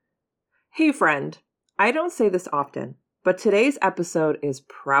Hey friend, I don't say this often, but today's episode is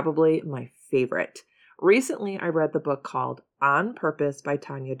probably my favorite. Recently, I read the book called On Purpose by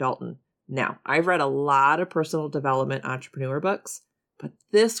Tanya Dalton. Now, I've read a lot of personal development entrepreneur books, but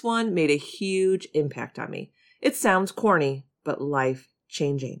this one made a huge impact on me. It sounds corny, but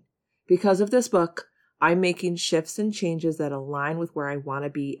life-changing. Because of this book, I'm making shifts and changes that align with where I want to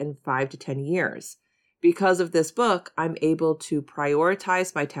be in 5 to 10 years. Because of this book, I'm able to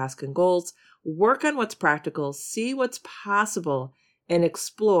prioritize my tasks and goals, work on what's practical, see what's possible, and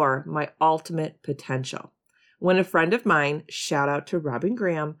explore my ultimate potential. When a friend of mine, shout out to Robin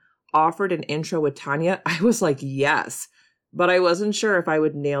Graham, offered an intro with Tanya, I was like, yes, but I wasn't sure if I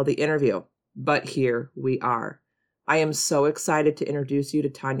would nail the interview. But here we are. I am so excited to introduce you to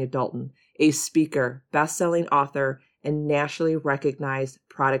Tanya Dalton, a speaker, best-selling author, and nationally recognized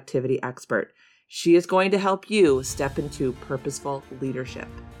productivity expert. She is going to help you step into purposeful leadership.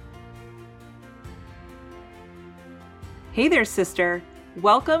 Hey there, sister.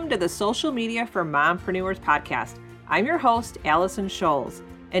 Welcome to the Social Media for Mompreneurs podcast. I'm your host, Allison Scholes,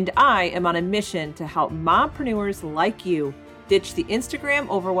 and I am on a mission to help mompreneurs like you ditch the Instagram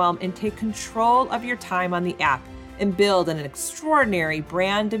overwhelm and take control of your time on the app and build an extraordinary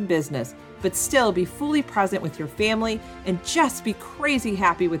brand and business, but still be fully present with your family and just be crazy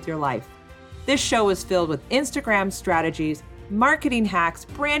happy with your life. This show is filled with Instagram strategies, marketing hacks,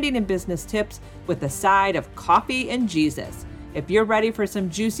 branding and business tips with a side of coffee and Jesus. If you're ready for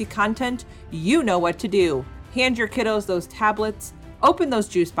some juicy content, you know what to do. Hand your kiddos those tablets, open those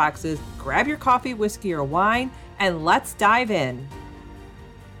juice boxes, grab your coffee, whiskey, or wine, and let's dive in.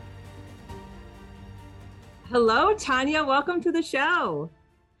 Hello, Tanya. Welcome to the show.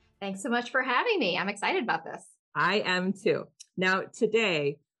 Thanks so much for having me. I'm excited about this. I am too. Now,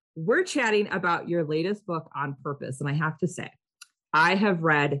 today, we're chatting about your latest book, On Purpose. And I have to say, I have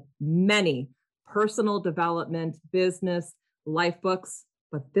read many personal development, business, life books,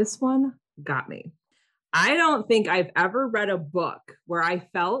 but this one got me. I don't think I've ever read a book where I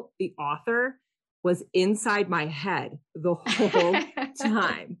felt the author was inside my head the whole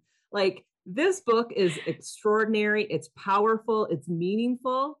time. Like, this book is extraordinary. It's powerful. It's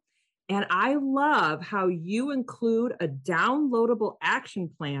meaningful. And I love how you include a downloadable action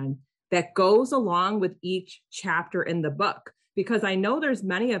plan that goes along with each chapter in the book. Because I know there's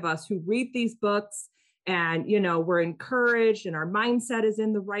many of us who read these books and, we're encouraged and our mindset is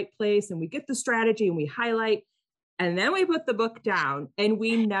in the right place and we get the strategy and we highlight and then we put the book down and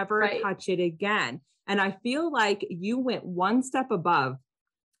we never touch it again. And I feel like you went one step above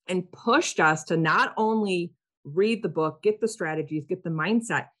and pushed us to not only read the book, get the strategies, get the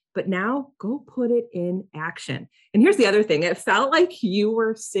mindset, but now go put it in action. And here's the other thing. It felt like you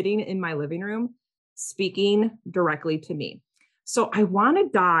were sitting in my living room speaking directly to me. So I want to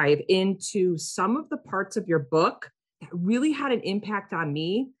dive into some of the parts of your book that really had an impact on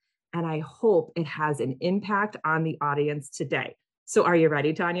me. And I hope it has an impact on the audience today. So are you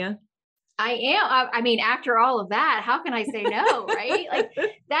ready, Tanya? I am. I mean, after all of that, how can I say no, right? Like,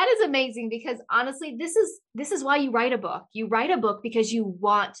 that is amazing because honestly, this is why you write a book. You write a book because you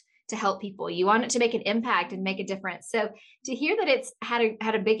want to help people. You want it to make an impact and make a difference. So to hear that it's had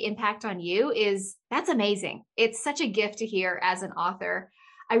a big impact on you that's amazing. It's such a gift to hear as an author.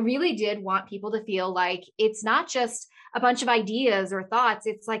 I really did want people to feel like it's not just a bunch of ideas or thoughts.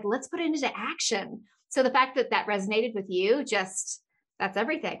 It's like, let's put it into action. So the fact that that resonated with you, that's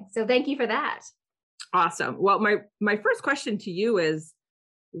everything. So thank you for that. Awesome. Well, my first question to you is,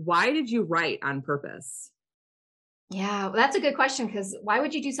 why did you write On Purpose? Yeah, well, that's a good question because why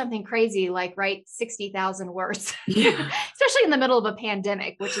would you do something crazy like write 60,000 words, Yeah. especially in the middle of a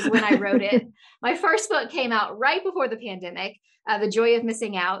pandemic, which is when I wrote it. My first book came out right before the pandemic. The Joy of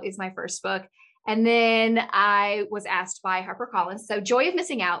Missing Out is my first book. And then I was asked by HarperCollins. So Joy of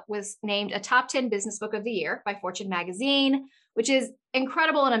Missing Out was named a top 10 business book of the year by Fortune magazine, which is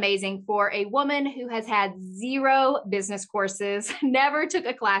incredible and amazing for a woman who has had 0 business courses, never took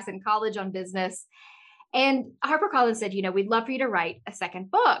a class in college on business. And HarperCollins said, we'd love for you to write a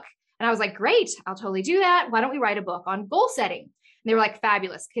second book. And I was like, great, I'll totally do that. Why don't we write a book on goal setting? And they were like,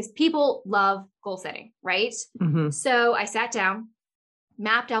 fabulous, because people love goal setting, right? Mm-hmm. So I sat down,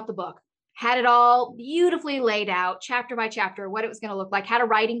 mapped out the book, had it all beautifully laid out, chapter by chapter, what it was going to look like, had a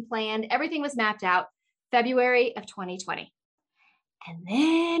writing plan, everything was mapped out, February of 2020. And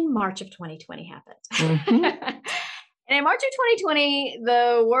then March of 2020 happened. Mm-hmm. And in March of 2020,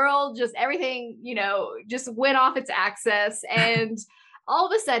 the world, everything, just went off its axis. And all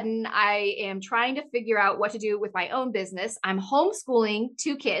of a sudden, I am trying to figure out what to do with my own business. I'm homeschooling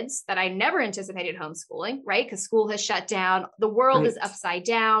 2 kids that I never anticipated homeschooling, right? Because school has shut down. The world is upside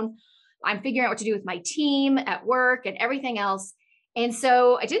down. I'm figuring out what to do with my team at work and everything else. And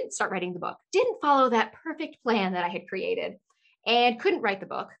so I didn't start writing the book, didn't follow that perfect plan that I had created, and couldn't write the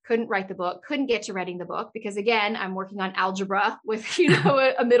book, couldn't get to writing the book because, again, I'm working on algebra with,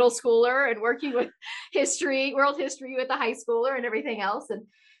 a middle schooler and working with world history with a high schooler and everything else. And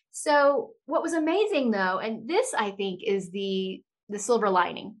so what was amazing though, and this I think is the silver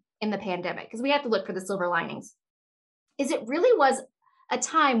lining in the pandemic, because we have to look for the silver linings, is it really was a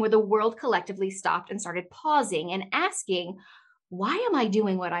time where the world collectively stopped and started pausing and asking, why am I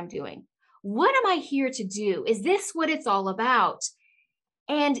doing what I'm doing? What am I here to do? Is this what it's all about?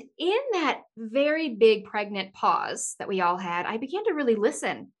 And in that very big pregnant pause that we all had, I began to really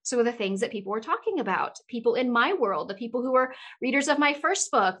listen to the things that people were talking about. People in my world, the people who were readers of my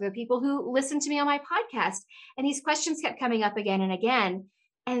first book, the people who listened to me on my podcast. And these questions kept coming up again and again.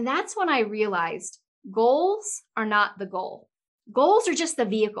 And that's when I realized goals are not the goal. Goals are just the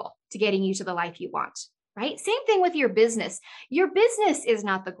vehicle to getting you to the life you want, right? Same thing with your business. Your business is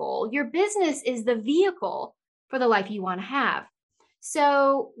not the goal. Your business is the vehicle for the life you want to have.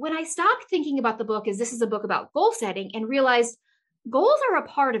 So when I stopped thinking about the book as this is a book about goal setting and realized goals are a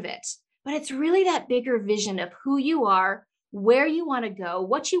part of it, but it's really that bigger vision of who you are, where you want to go,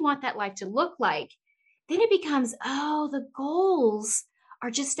 what you want that life to look like, then it becomes, oh, the goals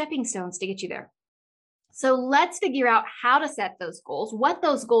are just stepping stones to get you there. So let's figure out how to set those goals, what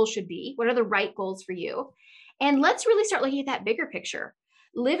those goals should be, what are the right goals for you. And let's really start looking at that bigger picture.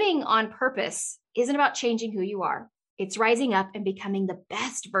 Living on purpose isn't about changing who you are. It's rising up and becoming the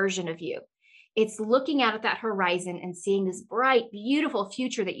best version of you. It's looking out at that horizon and seeing this bright, beautiful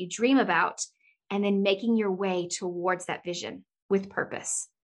future that you dream about, and then making your way towards that vision with purpose.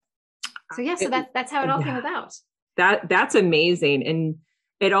 So yeah, so that's how it all came about. That's amazing. And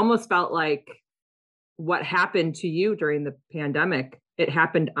it almost felt like what happened to you during the pandemic, it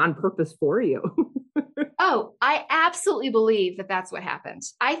happened on purpose for you. Oh, I absolutely believe that that's what happened.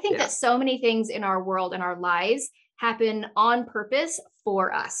 I think that so many things in our world and our lives happen on purpose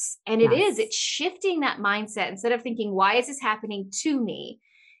for us. And it's shifting that mindset. Instead of thinking, why is this happening to me?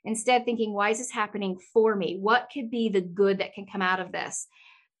 Instead thinking, why is this happening for me? What could be the good that can come out of this?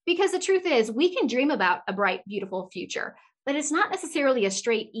 Because the truth is, we can dream about a bright, beautiful future, but it's not necessarily a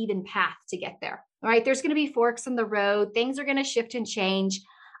straight, even path to get there, right? There's going to be forks in the road. Things are going to shift and change.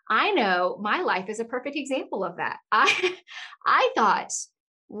 I know my life is a perfect example of that. I thought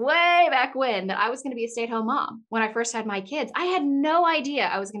way back when that I was going to be a stay-at-home mom when I first had my kids. I had no idea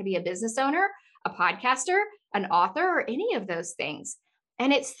I was going to be a business owner, a podcaster, an author, or any of those things.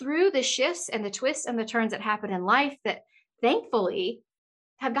 And it's through the shifts and the twists and the turns that happen in life that thankfully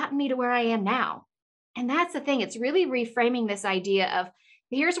have gotten me to where I am now. And that's the thing. It's really reframing this idea of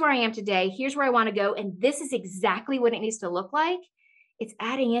here's where I am today. Here's where I want to go. And this is exactly what it needs to look like. It's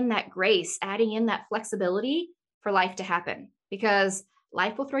adding in that grace, adding in that flexibility for life to happen, because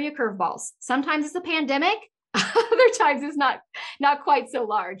life will throw you curveballs. Sometimes it's a pandemic. Other times it's not quite so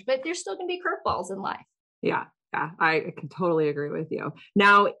large, but there's still going to be curveballs in life. Yeah, I can totally agree with you.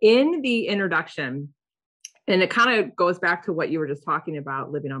 Now, in the introduction, and it kind of goes back to what you were just talking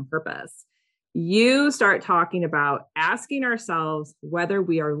about, living on purpose. You start talking about asking ourselves whether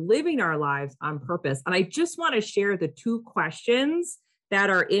we are living our lives on purpose. And I just want to share the two questions that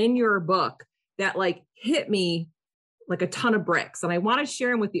are in your book that hit me like a ton of bricks. And I want to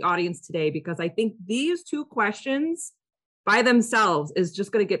share them with the audience today, because I think these two questions by themselves is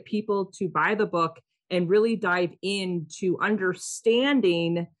just going to get people to buy the book and really dive into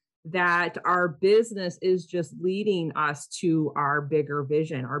understanding that our business is just leading us to our bigger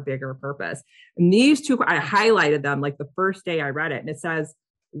vision, our bigger purpose. And these two, I highlighted them like the first day I read it. And it says,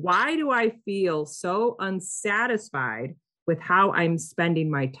 why do I feel so unsatisfied with how I'm spending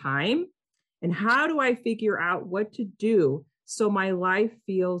my time? And how do I figure out what to do so my life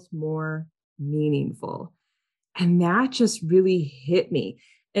feels more meaningful? And that just really hit me.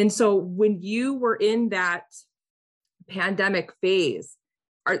 And so when you were in that pandemic phase,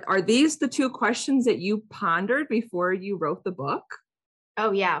 are these the two questions that you pondered before you wrote the book?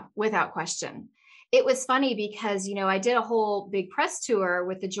 Oh yeah, without question. It was funny because, I did a whole big press tour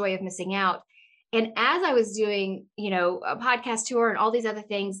with The Joy of Missing Out. And as I was doing, a podcast tour and all these other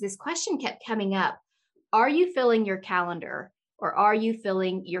things, this question kept coming up. Are you filling your calendar, or are you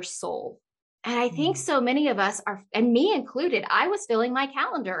filling your soul? And I think so many of us are, and me included, I was filling my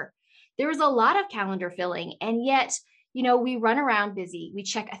calendar. There was a lot of calendar filling. And yet, we run around busy. We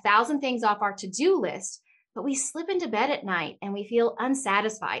check 1,000 things off our to-do list, but we slip into bed at night and we feel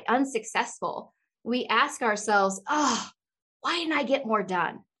unsatisfied, unsuccessful. We ask ourselves, why didn't I get more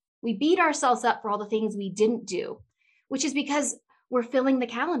done? We beat ourselves up for all the things we didn't do, which is because we're filling the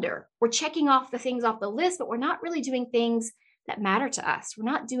calendar. We're checking off the things off the list, but we're not really doing things that matter to us. We're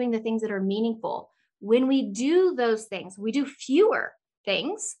not doing the things that are meaningful. When we do those things, we do fewer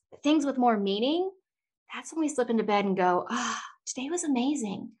things, things with more meaning. That's when we slip into bed and go, today was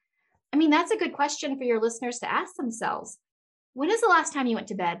amazing. I mean, that's a good question for your listeners to ask themselves. When is the last time you went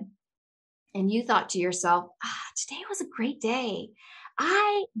to bed and you thought to yourself, today was a great day.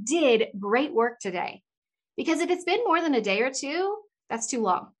 I did great work today. Because if it's been more than a day or two, that's too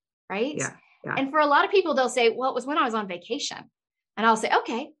long, right? Yeah. And for a lot of people, they'll say, well, it was when I was on vacation. And I'll say,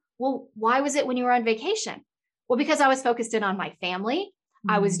 okay, well, why was it when you were on vacation? Well, because I was focused in on my family.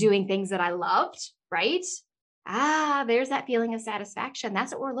 I was doing things that I loved, right? There's that feeling of satisfaction.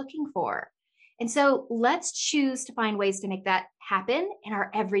 That's what we're looking for. And so let's choose to find ways to make that happen in our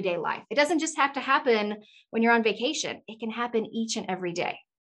everyday life. It doesn't just have to happen when you're on vacation. It can happen each and every day.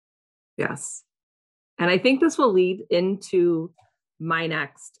 Yes. And I think this will lead into my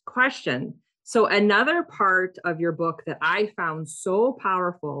next question. So another part of your book that I found so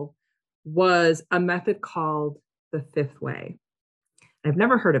powerful was a method called the fifth way. I've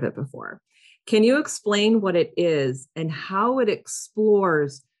never heard of it before. Can you explain what it is and how it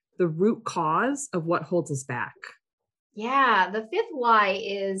explores the root cause of what holds us back? Yeah, the fifth why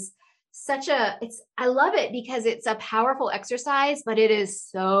is I love it because it's a powerful exercise, but it is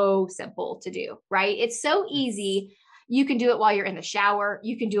so simple to do, right? It's so easy. You can do it while you're in the shower.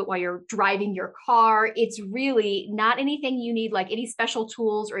 You can do it while you're driving your car. It's really not anything you need like any special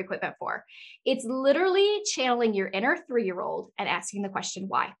tools or equipment for. It's literally channeling your inner 3-year-old and asking the question,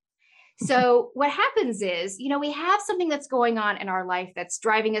 why? So what happens is, we have something that's going on in our life that's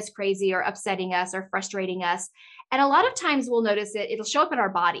driving us crazy or upsetting us or frustrating us. And a lot of times we'll notice it'll show up in our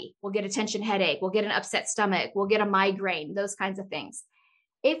body. We'll get a tension headache. We'll get an upset stomach. We'll get a migraine, those kinds of things.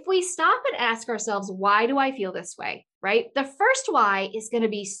 If we stop and ask ourselves, why do I feel this way, right? The first why is going to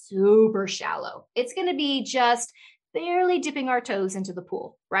be super shallow. It's going to be just barely dipping our toes into the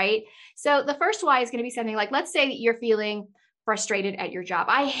pool, right? So the first why is going to be something like, let's say that you're feeling frustrated at your job.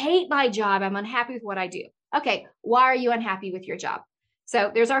 I hate my job. I'm unhappy with what I do. Okay, why are you unhappy with your job? So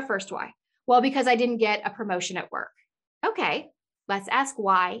there's our first why. Well, because I didn't get a promotion at work. Okay, let's ask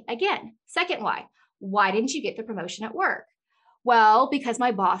why again. Second why. Why didn't you get the promotion at work? Well, because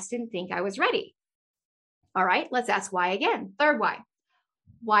my boss didn't think I was ready. All right, let's ask why again. Third why.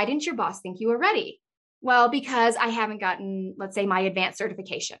 Why didn't your boss think you were ready? Well, because I haven't gotten, let's say, my advanced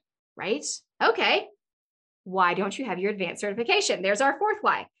certification, right? Okay. Why don't you have your advanced certification? There's our fourth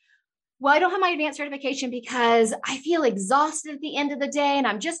why. Well, I don't have my advanced certification because I feel exhausted at the end of the day and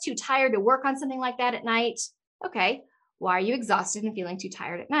I'm just too tired to work on something like that at night. Okay. Why are you exhausted and feeling too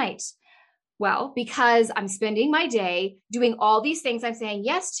tired at night? Well, because I'm spending my day doing all these things I'm saying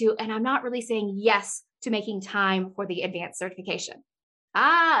yes to, and I'm not really saying yes to making time for the advanced certification.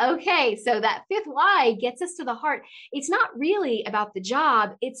 Okay. So that fifth why gets us to the heart. It's not really about the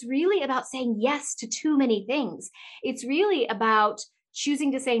job. It's really about saying yes to too many things. It's really about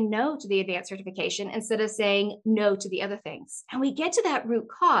choosing to say no to the advanced certification instead of saying no to the other things. And we get to that root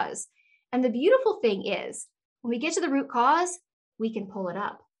cause. And the beautiful thing is, when we get to the root cause, we can pull it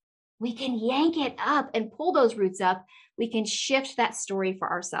up. We can yank it up and pull those roots up. We can shift that story for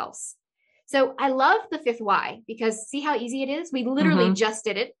ourselves. So I love the fifth why, because see how easy it is? We literally just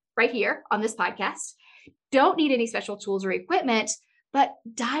did it right here on this podcast. Don't need any special tools or equipment, but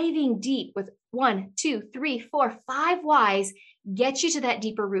diving deep with 1, 2, 3, 4, 5 whys gets you to that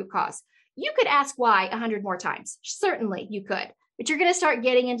deeper root cause. You could ask why 100 more times. Certainly you could, but you're going to start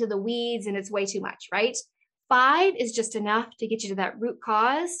getting into the weeds and it's way too much, right? 5 is just enough to get you to that root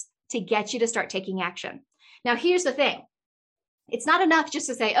cause to get you to start taking action. Now, here's the thing. It's not enough just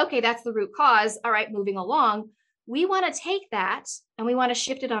to say, okay, that's the root cause. All right, moving along. We want to take that and we want to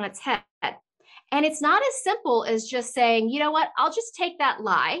shift it on its head. And it's not as simple as just saying, you know what, I'll just take that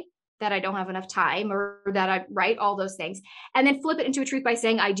lie that I don't have enough time or that I write all those things and then flip it into a truth by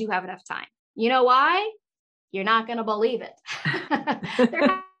saying I do have enough time. You know why? You're not going to believe it.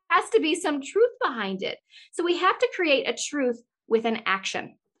 There has to be some truth behind it. So we have to create a truth with an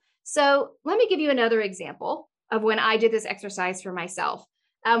action. So let me give you another example of when I did this exercise for myself.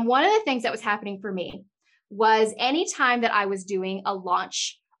 One of the things that was happening for me was anytime that I was doing a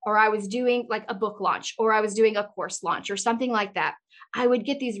launch or I was doing like a book launch or I was doing a course launch or something like that, I would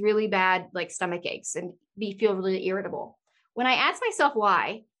get these really bad like stomach aches and feel really irritable. When I asked myself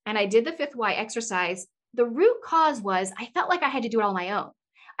why, and I did the fifth why exercise, the root cause was I felt like I had to do it all on my own.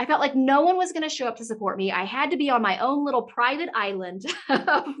 I felt like no one was going to show up to support me. I had to be on my own little private island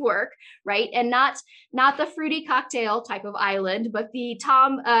of work, right? And not the fruity cocktail type of island, but the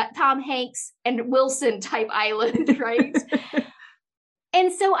Tom Hanks and Wilson type island, right?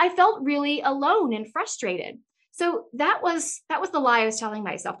 And so I felt really alone and frustrated. So that was the lie I was telling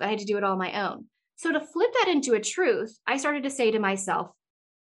myself, that I had to do it all on my own. So to flip that into a truth, I started to say to myself,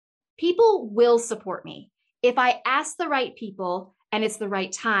 people will support me if I ask the right people and it's the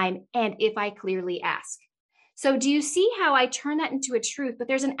right time, and if I clearly ask. So do you see how I turn that into a truth, but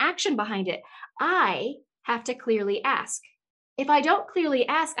there's an action behind it? I have to clearly ask. If I don't clearly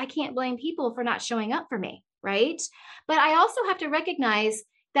ask, I can't blame people for not showing up for me, right? But I also have to recognize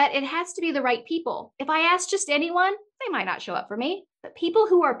that it has to be the right people. If I ask just anyone, they might not show up for me. But people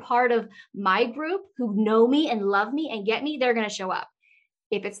who are part of my group, who know me and love me and get me, they're going to show up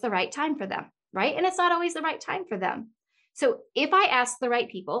if it's the right time for them, right? And it's not always the right time for them. So if I ask the right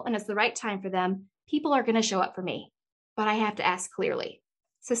people and it's the right time for them, people are going to show up for me, but I have to ask clearly.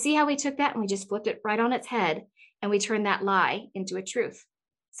 So see how we took that and we just flipped it right on its head and we turned that lie into a truth.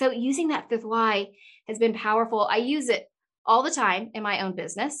 So using that fifth why has been powerful. I use it all the time in my own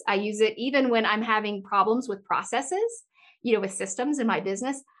business. I use it even when I'm having problems with processes, with systems in my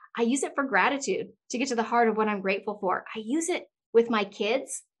business. I use it for gratitude to get to the heart of what I'm grateful for. I use it with my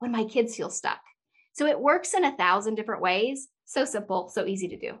kids when my kids feel stuck. So it works in 1,000 different ways. So simple, so easy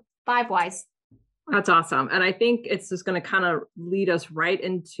to do. 5 whys. That's awesome. And I think it's just going to kind of lead us right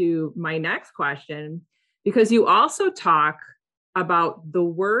into my next question, because you also talk about the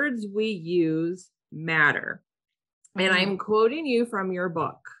words we use matter. And I'm quoting you from your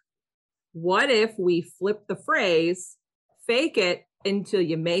book. What if we flip the phrase, fake it until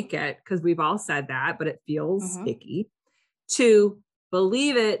you make it? Because we've all said that, but it feels icky. To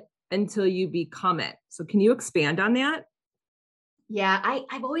believe it until you become it. So can you expand on that? Yeah,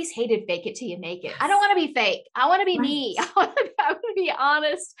 I've always hated fake it till you make it. I don't want to be fake. I want to be me. I want to be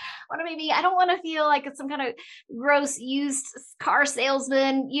honest. I want to be me. I don't want to feel like it's some kind of gross used car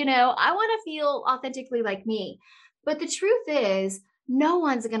salesman. I want to feel authentically like me. But the truth is, no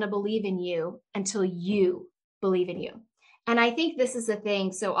one's going to believe in you until you believe in you. And I think this is the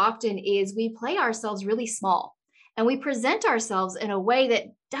thing so often is we play ourselves really small and we present ourselves in a way that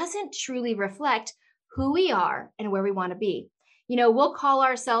doesn't truly reflect who we are and where we want to be. We'll call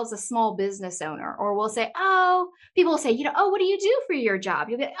ourselves a small business owner, or we'll say, people will say, oh, what do you do for your job?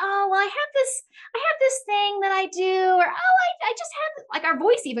 You'll get, well, I have this thing that I do, or, I just have, like, our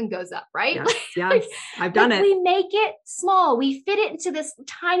voice even goes up, right? Yes, I've done it. We make it small. We fit it into this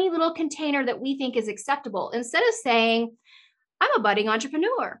tiny little container that we think is acceptable. Instead of saying, I'm a budding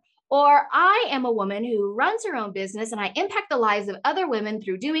entrepreneur, or I am a woman who runs her own business and I impact the lives of other women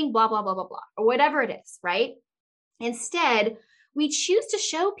through doing blah, blah, blah, blah, blah, or whatever it is, right? Instead, we choose to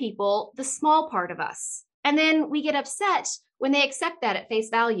show people the small part of us. And then we get upset when they accept that at face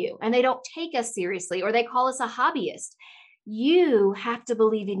value and they don't take us seriously, or they call us a hobbyist. You have to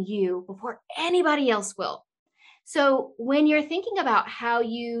believe in you before anybody else will. So when you're thinking about how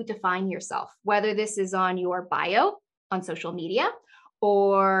you define yourself, whether this is on your bio on social media,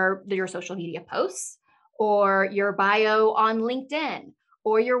 or your social media posts, or your bio on LinkedIn,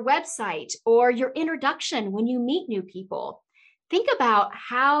 or your website, or your introduction when you meet new people, think about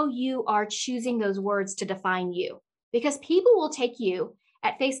how you are choosing those words to define you, because people will take you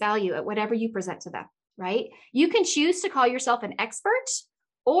at face value at whatever you present to them, right? You can choose to call yourself an expert,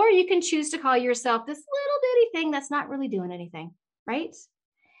 or you can choose to call yourself this little bitty thing that's not really doing anything, right?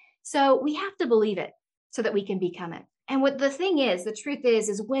 So we have to believe it so that we can become it. And what the thing is, the truth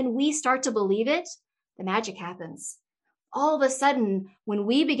is when we start to believe it, the magic happens. All of a sudden, when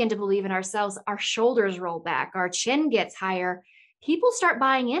we begin to believe in ourselves, our shoulders roll back, our chin gets higher. People start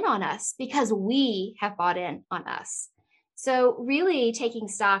buying in on us because we have bought in on us. So really taking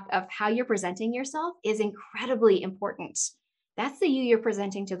stock of how you're presenting yourself is incredibly important. That's the you you're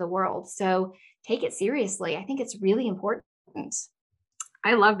presenting to the world. So take it seriously. I think it's really important.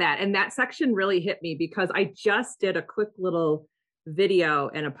 I love that. And that section really hit me because I just did a quick little video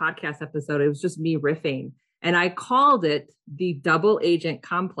and a podcast episode. It was just me riffing, and I called it the double agent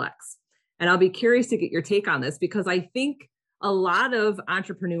complex. And I'll be curious to get your take on this, because I think a lot of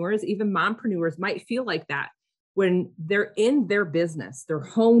entrepreneurs, even mompreneurs, might feel like that when they're in their business, they're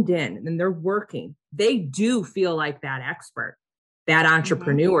honed in and they're working. They do feel like that expert, that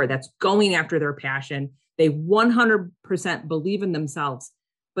entrepreneur that's going after their passion. They 100% believe in themselves.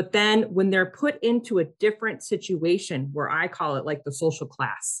 But then when they're put into a different situation, where I call it like the social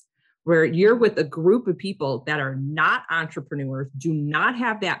class, where you're with a group of people that are not entrepreneurs, do not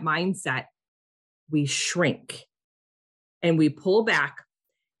have that mindset, we shrink and we pull back,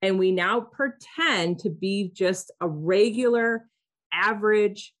 and we now pretend to be just a regular,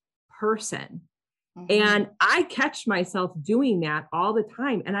 average person. And I catch myself doing that all the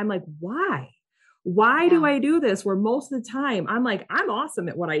time. And I'm like, why? Why do I do this? Where most of the time I'm like, I'm awesome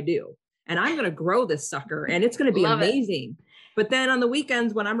at what I do and I'm going to grow this sucker and it's going to be amazing. But then on the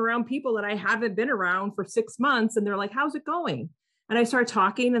weekends when I'm around people that I haven't been around for 6 months and they're like, how's it going? And I start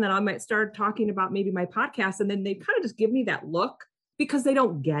talking and then I might start talking about maybe my podcast. And then they kind of just give me that look because they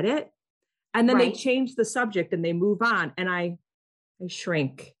don't get it. And then they change the subject and they move on. And I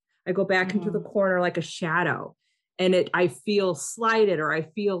shrink. I go back into the corner like a shadow and I feel slighted or I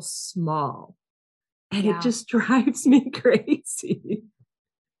feel small. And it just drives me crazy.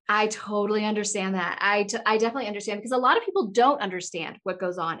 I totally understand that. I definitely understand because a lot of people don't understand what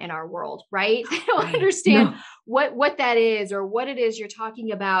goes on in our world, right? They don't understand what that is or what it is you're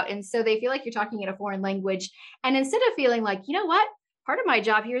talking about. And so they feel like you're talking in a foreign language. And instead of feeling like, you know what? Part of my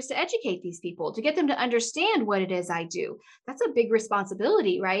job here is to educate these people, to get them to understand what it is I do. That's a big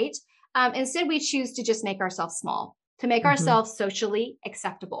responsibility, right? Instead, we choose to just make ourselves small, to make ourselves socially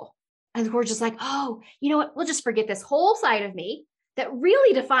acceptable. And we're just like, oh, you know what? We'll just forget this whole side of me that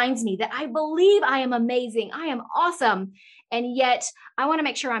really defines me, that I believe I am amazing. I am awesome. And yet I want to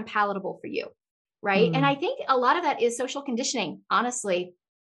make sure I'm palatable for you. Right. And I think a lot of that is social conditioning, honestly.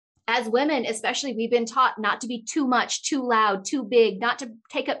 As women, especially, we've been taught not to be too much, too loud, too big, not to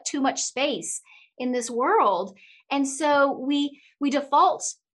take up too much space in this world. And so we default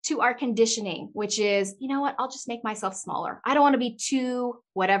to our conditioning, which is, you know what, I'll just make myself smaller. I don't want to be too,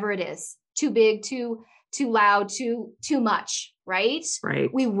 whatever it is, too big, too loud, too much, right? Right.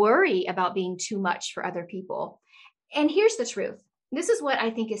 We worry about being too much for other people. And here's the truth. This is what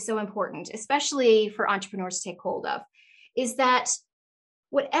I think is so important, especially for entrepreneurs to take hold of, is that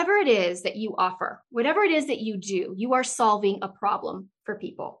whatever it is that you offer, whatever it is that you do, you are solving a problem for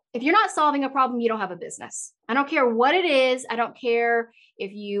people. If you're not solving a problem, you don't have a business. I don't care what it is. I don't care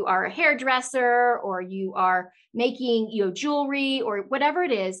if you are a hairdresser or you are making, jewelry or whatever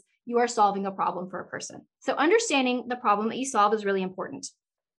it is, you are solving a problem for a person. So understanding the problem that you solve is really important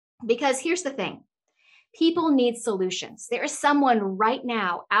because here's the thing. People need solutions. There is someone right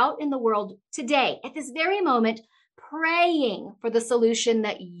now out in the world today at this very moment praying for the solution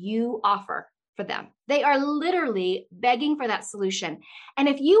that you offer for them. They are literally begging for that solution. And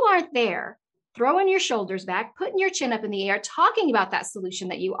if you aren't there, throwing your shoulders back, putting your chin up in the air, talking about that solution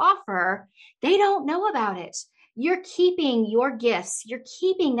that you offer, they don't know about it. You're keeping your gifts, you're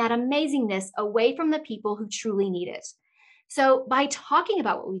keeping that amazingness away from the people who truly need it. So by talking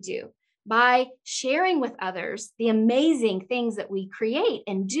about what we do, by sharing with others the amazing things that we create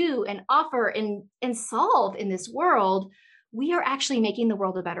and do and offer and solve in this world, we are actually making the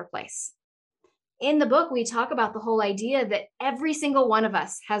world a better place. In the book, we talk about the whole idea that every single one of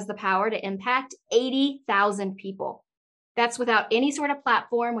us has the power to impact 80,000 people. That's without any sort of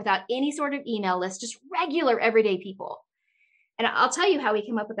platform, without any sort of email list, just regular everyday people. And I'll tell you how we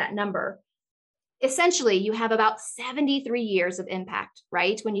came up with that number. Essentially, you have about 73 years of impact,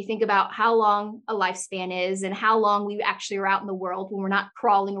 right? When you think about how long a lifespan is and how long we actually are out in the world when we're not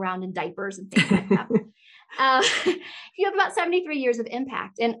crawling around in diapers and things like that. You have about 73 years of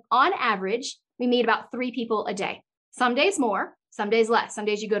impact. And on average, we meet about 3 people a day. Some days more, some days less. Some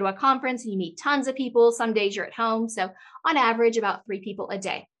days you go to a conference and you meet tons of people. Some days you're at home. So on average, about 3 people a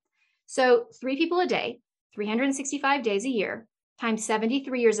day. So 3 people a day, 365 days a year, times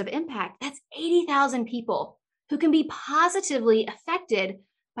 73 years of impact, that's 80,000 people who can be positively affected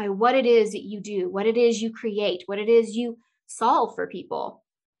by what it is that you do, what it is you create, what it is you solve for people.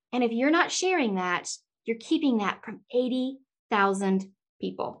 And if you're not sharing that, you're keeping that from 80,000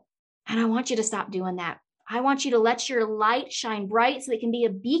 people. And I want you to stop doing that. I want you to let your light shine bright so it can be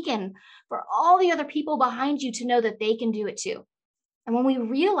a beacon for all the other people behind you to know that they can do it too. And when we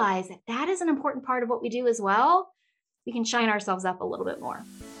realize that that is an important part of what we do as well, we can shine ourselves up a little bit more.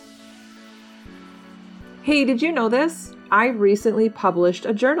 Hey, did you know this? I recently published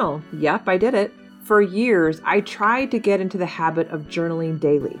a journal. Yep, I did it. For years, I tried to get into the habit of journaling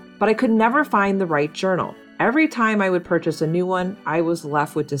daily, but I could never find the right journal. Every time I would purchase a new one, I was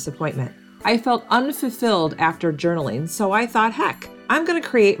left with disappointment. I felt unfulfilled after journaling, so I thought, heck, I'm going to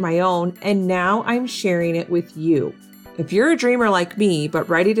create my own, and now I'm sharing it with you. If you're a dreamer like me, but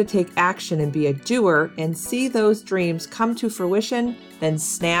ready to take action and be a doer and see those dreams come to fruition, then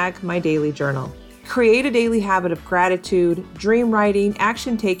snag my daily journal. Create a daily habit of gratitude, dream writing,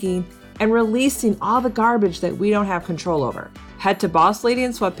 action taking, and releasing all the garbage that we don't have control over. Head to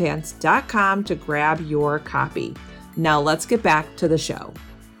BossLadyInSweatpants.com to grab your copy. Now let's get back to the show.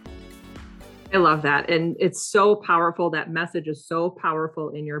 I love that. And it's so powerful. That message is so powerful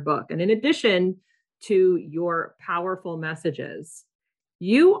in your book. And in addition to your powerful messages,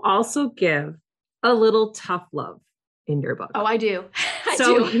 you also give a little tough love in your book. Oh, I do. I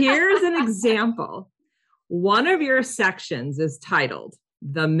So too. here's an example. One of your sections is titled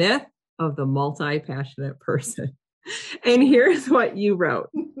The Myth of the Multi-Passionate Person. And here's what you wrote.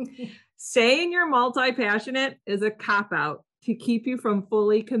 Saying you're multi-passionate is a cop-out to keep you from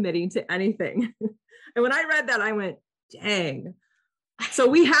fully committing to anything. And when I read that, I went, dang. So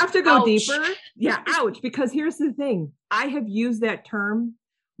we have to go Ouch. deeper. Yeah, ouch. Because here's the thing. I have used that term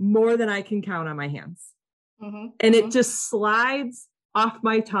more than I can count on my hands. And it just slides off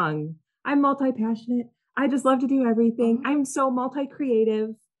my tongue. I'm multi-passionate. I just love to do everything. I'm so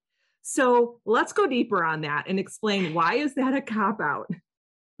multi-creative. So let's go deeper on that and explain, why is that a cop-out?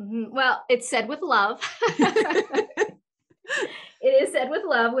 Well, it's said with love. It is said with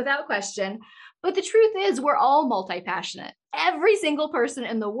love, without question. But the truth is, we're all multi-passionate. Every single person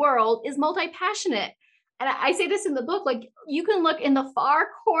in the world is multi-passionate. And I say this in the book, like, you can look in the far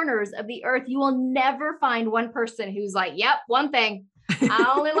corners of the earth. You will never find one person who's like, yep, one thing.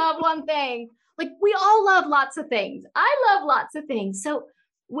 I only love one thing. Like, we all love lots of things. I love lots of things. So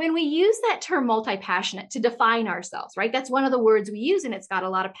when we use that term multi-passionate to define ourselves, right? That's one of the words we use, and it's got a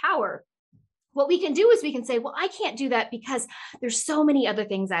lot of power. What we can do is we can say, well, I can't do that because there's so many other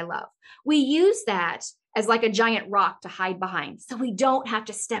things I love. We use that as like a giant rock to hide behind, so we don't have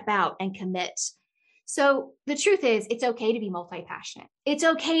to step out and commit. So the truth is, it's okay to be multi-passionate. It's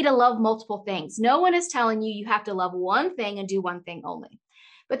okay to love multiple things. No one is telling you have to love one thing and do one thing only.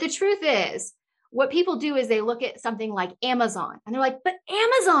 But the truth is, what people do is they look at something like Amazon and they're like, but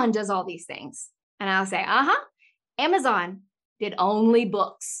Amazon does all these things. And I'll say, Amazon did only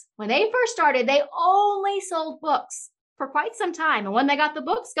books. When they first started, they only sold books for quite some time. And when they got the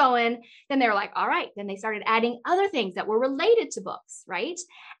books going, then they were like, all right, then they started adding other things that were related to books, right?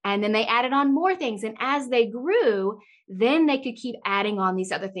 And then they added on more things. And as they grew, then they could keep adding on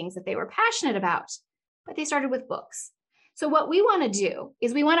these other things that they were passionate about. But they started with books. So what we want to do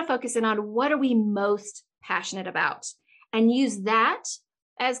is we want to focus in on what are we most passionate about and use that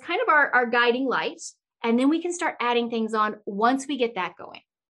as kind of our guiding light. And then we can start adding things on once we get that going,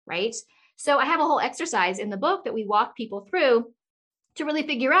 right? So I have a whole exercise in the book that we walk people through to really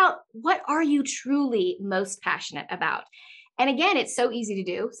figure out, what are you truly most passionate about? And again, it's so easy to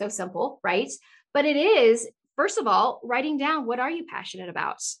do, so simple, right? But it is, first of all, writing down, what are you passionate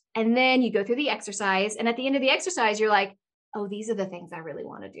about? And then you go through the exercise. And at the end of the exercise, you're like, oh, these are the things I really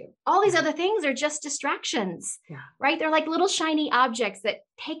want to do. All these other things are just distractions, right? They're like little shiny objects that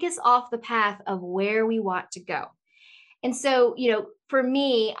take us off the path of where we want to go. And so, for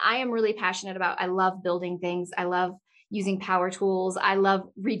me, I am really passionate about, I love building things. I love using power tools. I love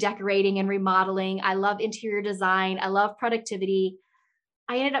redecorating and remodeling. I love interior design. I love productivity.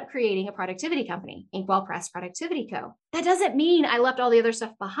 I ended up creating a productivity company, Inkwell Press Productivity Co. That doesn't mean I left all the other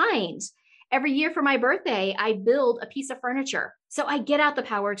stuff behind. Every year for my birthday, I build a piece of furniture. So I get out the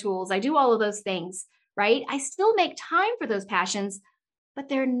power tools. I do all of those things, right? I still make time for those passions, but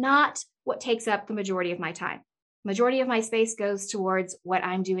they're not what takes up the majority of my time. Majority of my space goes towards what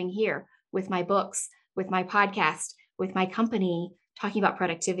I'm doing here with my books, with my podcast, with my company, talking about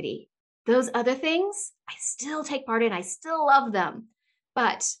productivity. Those other things, I still take part in. I still love them,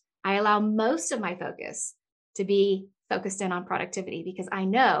 but I allow most of my focus to be focused in on productivity because I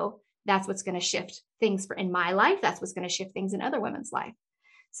know that's what's going to shift things in my life. That's what's going to shift things in other women's life.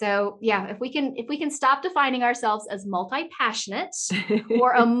 So yeah, if we can stop defining ourselves as multi-passionate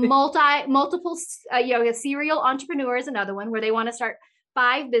or a multiple, a serial entrepreneur is another one where they want to start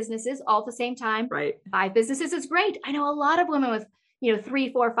 5 businesses all at the same time. Right. 5 businesses is great. I know a lot of women with,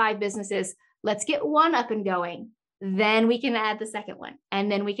 3, 4, 5 businesses. Let's get one up and going. Then we can add the second one, and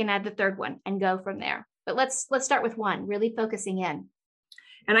then we can add the third one and go from there. But let's start with one, really focusing in.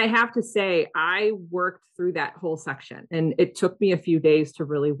 And I have to say, I worked through that whole section, and it took me a few days to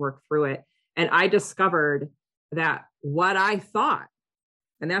really work through it. And I discovered that what I thought,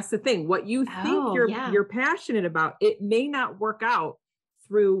 and that's the thing, what you think you're passionate about, it may not work out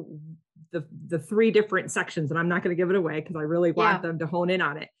through the 3 different sections. And I'm not going to give it away because I really want them to hone in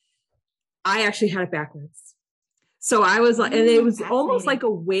on it. I actually had it backwards. So I was like, and it was almost like a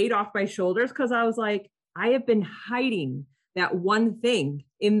weight off my shoulders because I was like, I have been hiding that one thing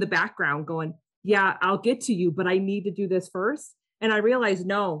in the background going, yeah, I'll get to you, but I need to do this first. And I realized,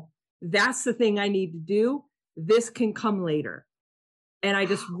 no, that's the thing I need to do. This can come later. And I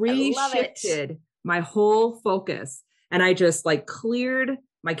just reshifted my whole focus. And I just cleared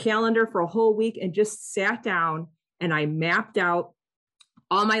my calendar for a whole week and just sat down and I mapped out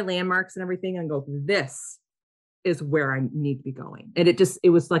all my landmarks and everything and go, this is where I need to be going. And it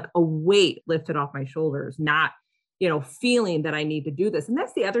was like a weight lifted off my shoulders, not feeling that I need to do this. And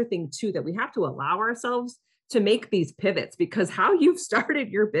that's the other thing too, that we have to allow ourselves to make these pivots, because how you've started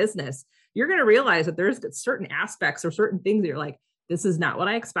your business, you're going to realize that there's certain aspects or certain things that you're like, this is not what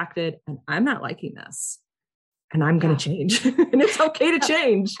I expected. And I'm not liking this. And I'm going to change. And it's okay to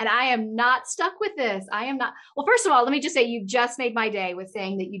change. And I am not stuck with this. I am not. Well, first of all, let me just say, you just made my day with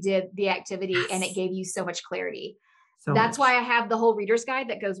saying that you did the activity and it gave you so much clarity. That's why I have the whole reader's guide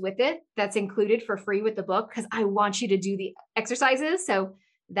that goes with it. That's included for free with the book, because I want you to do the exercises. So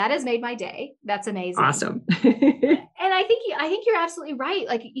that has made my day. That's amazing. Awesome. And I think you're absolutely right.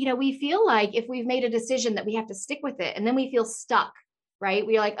 Like, we feel like if we've made a decision that we have to stick with it, and then we feel stuck, right?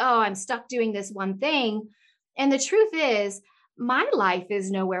 We're like, oh, I'm stuck doing this one thing. And the truth is, my life is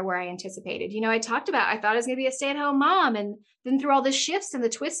nowhere where I anticipated. I talked about, I thought I was going to be a stay-at-home mom. And then through all the shifts and the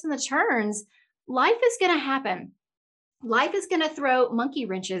twists and the turns, life is going to happen. Life is going to throw monkey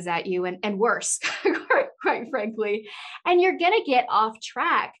wrenches at you and worse, quite frankly. And you're going to get off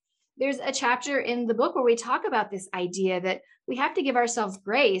track. There's a chapter in the book where we talk about this idea that we have to give ourselves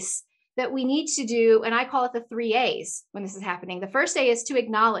grace, that we need to do, and I call it the 3 A's when this is happening. The first A is to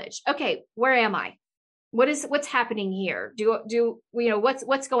acknowledge, okay, where am I? What's happening here?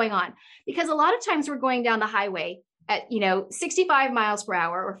 What's going on? Because a lot of times we're going down the highway at 65 miles per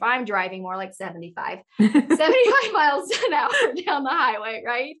hour, or if I'm driving, more like 75 miles an hour down the highway,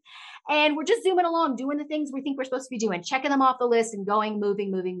 right? And we're just zooming along, doing the things we think we're supposed to be doing, checking them off the list and going,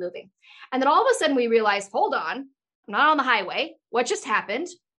 moving. And then all of a sudden we realize, hold on, I'm not on the highway. What just happened?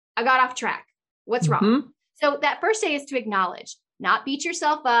 I got off track. What's wrong? So that first day is to acknowledge, not beat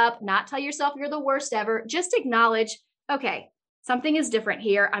yourself up, not tell yourself you're the worst ever. Just acknowledge, okay, something is different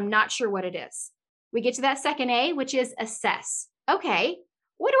here. I'm not sure what it is. We get to that second A, which is assess. Okay,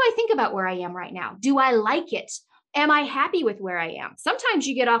 what do I think about where I am right now? Do I like it? Am I happy with where I am? Sometimes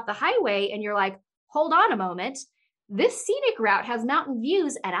you get off the highway and you're like, hold on a moment. This scenic route has mountain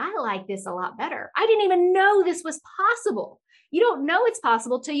views and I like this a lot better. I didn't even know this was possible. You don't know it's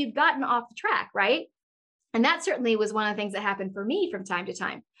possible till you've gotten off the track, right? And that certainly was one of the things that happened for me from time to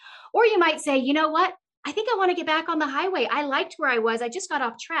time. Or you might say, you know what? I think I want to get back on the highway. I liked where I was. I just got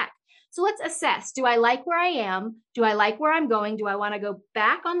off track. So let's assess. Do I like where I am? Do I like where I'm going? Do I want to go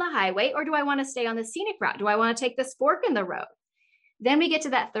back on the highway, or do I want to stay on the scenic route? Do I want to take this fork in the road? Then we get to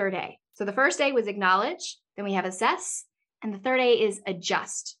that third A. So the first A was acknowledge. Then we have assess. And the third A is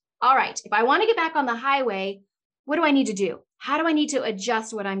adjust. All right. If I want to get back on the highway, what do I need to do? How do I need to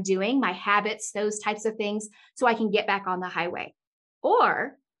adjust what I'm doing, my habits, those types of things, so I can get back on the highway?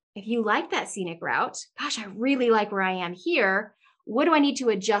 Or if you like that scenic route, gosh, I really like where I am here. What do I need to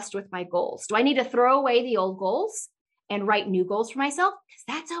adjust with my goals? Do I need to throw away the old goals and write new goals for myself? Because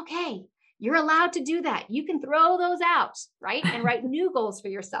that's okay. You're allowed to do that. You can throw those out, right? And write new goals for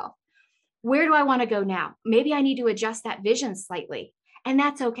yourself. Where do I want to go now? Maybe I need to adjust that vision slightly. And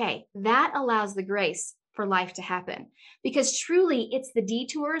that's okay. That allows the grace for life to happen, because truly it's the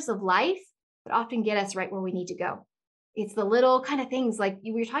detours of life that often get us right where we need to go. It's the little kind of things like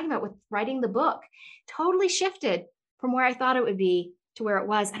you were talking about with writing the book, totally shifted from where I thought it would be to where it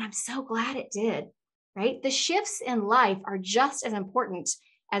was. And I'm so glad it did, right? The shifts in life are just as important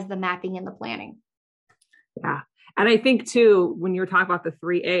as the mapping and the planning. Yeah. And I think too, when you're talking about the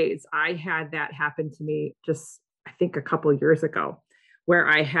 3 A's, I had that happen to me just, I think a couple of years ago, where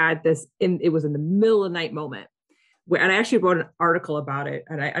I had this, it was in the middle of the night moment where, and I actually wrote an article about it,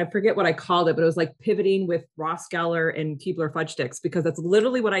 and I forget what I called it, but it was like pivoting with Ross Geller and Keebler fudge sticks, because that's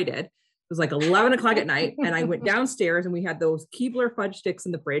literally what I did. It was like 11 o'clock at night, and I went downstairs and we had those Keebler fudge sticks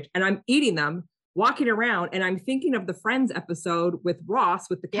in the fridge, and I'm eating them, walking around, and I'm thinking of the Friends episode with Ross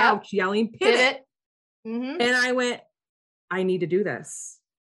with the couch yelling, pivot. And I went, I need to do this.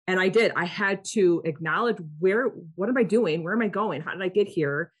 And I did. I had to acknowledge what am I doing? Where am I going? How did I get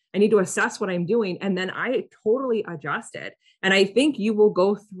here? I need to assess what I'm doing. And then I totally adjusted. And I think you will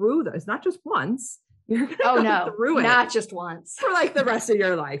go through this, not just once. You're going to go through it. Not just once. For like the rest of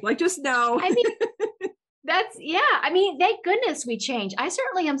your life. Like, just know. I mean, thank goodness we change. I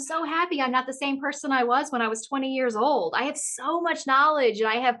certainly am so happy I'm not the same person I was when I was 20 years old. I have so much knowledge, and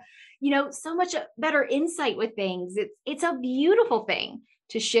I have, so much better insight with things. It's a beautiful thing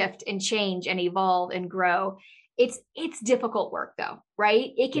to shift and change and evolve and grow. It's difficult work though,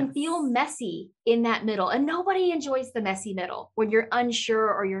 right? It can feel messy in that middle, and nobody enjoys the messy middle when you're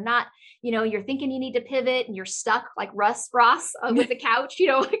unsure, or you're not, you're thinking you need to pivot and you're stuck like Ross with the couch,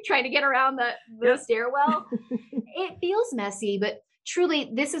 like trying to get around the stairwell. It feels messy, but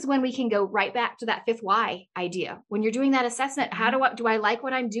truly this is when we can go right back to that 5th why idea. When you're doing that assessment, do I like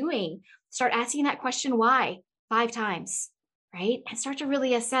what I'm doing? Start asking that question, why, 5 times. Right? And start to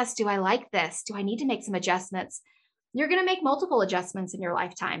really assess, do I like this? Do I need to make some adjustments? You're going to make multiple adjustments in your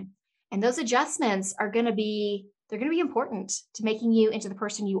lifetime. And those adjustments are going to be important to making you into the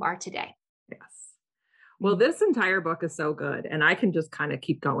person you are today. Yes. Well, this entire book is so good, and I can just kind of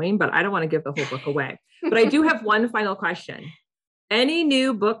keep going, but I don't want to give the whole book away. But I do have one final question. Any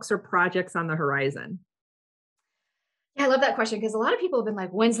new books or projects on the horizon? Yeah, I love that question because a lot of people have been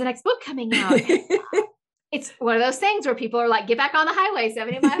like, when's the next book coming out? It's one of those things where people are like, get back on the highway,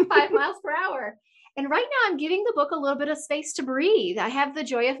 75 miles per hour. And right now I'm giving the book a little bit of space to breathe. I have The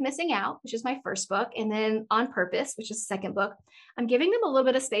Joy of Missing Out, which is my first book, and then On Purpose, which is the second book. I'm giving them a little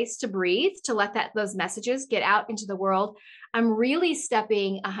bit of space to breathe, to let those messages get out into the world. I'm really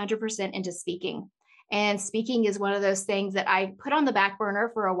stepping 100% into speaking. And speaking is one of those things that I put on the back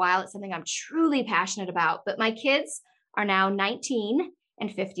burner for a while. It's something I'm truly passionate about. But my kids are now 19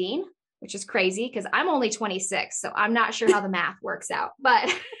 and 15, which is crazy because I'm only 26. So I'm not sure how the math works out, but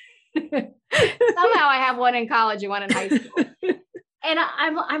somehow I have one in college and one in high school. And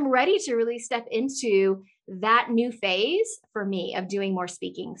I'm ready to really step into that new phase for me of doing more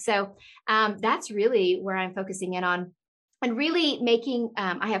speaking. So that's really where I'm focusing in on, and really making,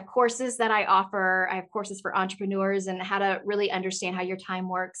 I have courses that I offer. I have courses for entrepreneurs and how to really understand how your time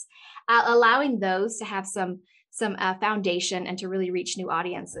works, allowing those to have some foundation and to really reach new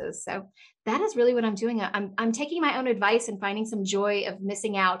audiences. So that is really what I'm doing. I'm taking my own advice and finding some joy of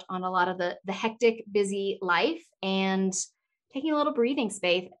missing out on a lot of the hectic, busy life and taking a little breathing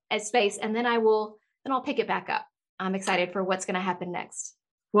space, and then I'll pick it back up. I'm excited for what's going to happen next.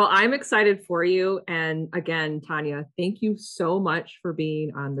 Well, I'm excited for you. And again, Tanya, thank you so much for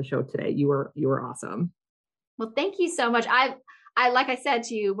being on the show today. You were awesome. Well, thank you so much. I like I said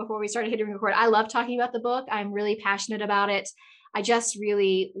to you before we started hitting record, I love talking about the book. I'm really passionate about it. I just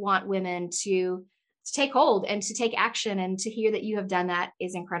really want women to take hold and to take action, and to hear that you have done that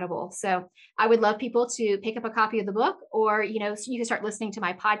is incredible. So I would love people to pick up a copy of the book, or, you can start listening to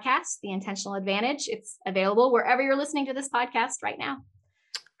my podcast, The Intentional Advantage. It's available wherever you're listening to this podcast right now.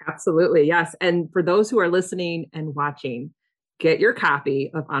 Absolutely. Yes. And for those who are listening and watching, get your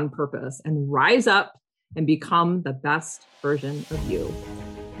copy of On Purpose and rise up and become the best version of you.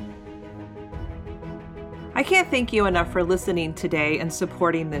 I can't thank you enough for listening today and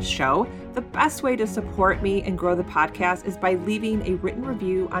supporting this show. The best way to support me and grow the podcast is by leaving a written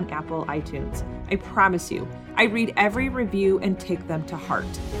review on Apple iTunes. I promise you, I read every review and take them to heart.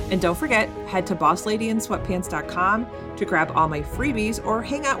 And don't forget, head to BossLadyInSweatPants.com to grab all my freebies or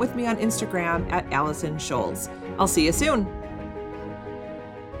hang out with me on Instagram at Allison Scholes. I'll see you soon.